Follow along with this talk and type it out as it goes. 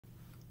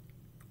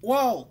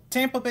Well,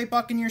 Tampa Bay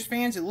Buccaneers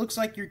fans, it looks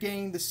like you're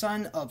getting the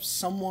son of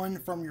someone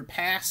from your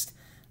past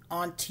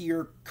onto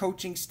your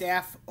coaching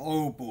staff.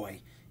 Oh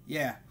boy.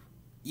 Yeah.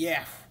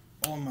 Yeah.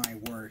 Oh my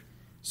word.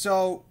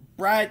 So,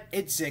 Brad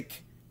Idzik,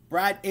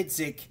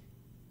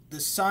 the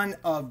son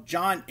of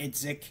John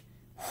Idzik,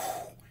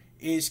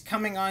 is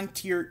coming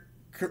onto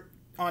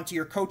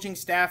your coaching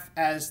staff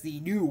as the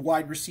new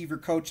wide receiver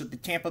coach of the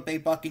Tampa Bay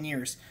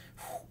Buccaneers.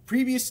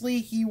 Previously,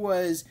 he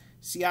was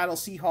Seattle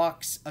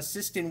Seahawks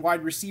assistant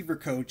wide receiver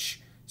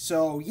coach.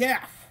 So,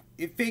 yeah,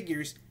 it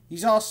figures.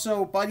 He's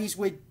also buddies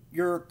with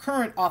your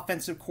current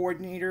offensive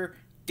coordinator,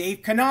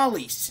 Dave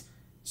Canales.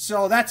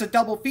 So, that's a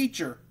double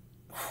feature.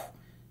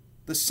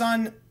 The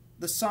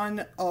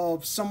son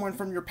of someone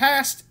from your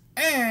past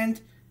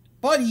and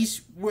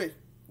buddies with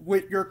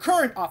your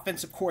current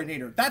offensive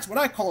coordinator. That's what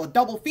I call a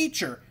double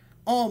feature.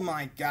 Oh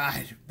my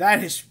God.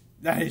 That is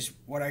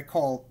what I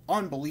call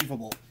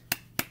unbelievable.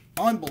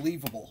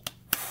 Unbelievable.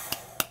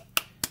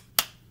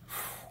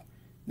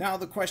 Now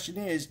the question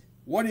is,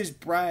 what is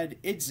Brad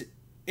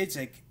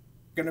Idzik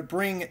going to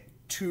bring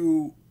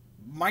to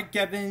Mike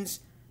Evans,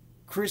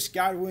 Chris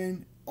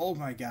Godwin? Oh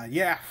my God,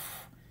 yeah.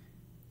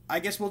 I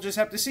guess we'll just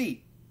have to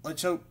see.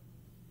 Let's hope.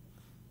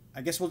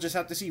 I guess we'll just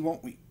have to see,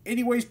 won't we?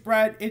 Anyways,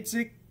 Brad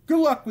Idzik, good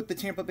luck with the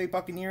Tampa Bay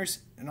Buccaneers,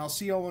 and I'll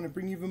see y'all when I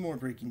bring you even more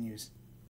breaking news.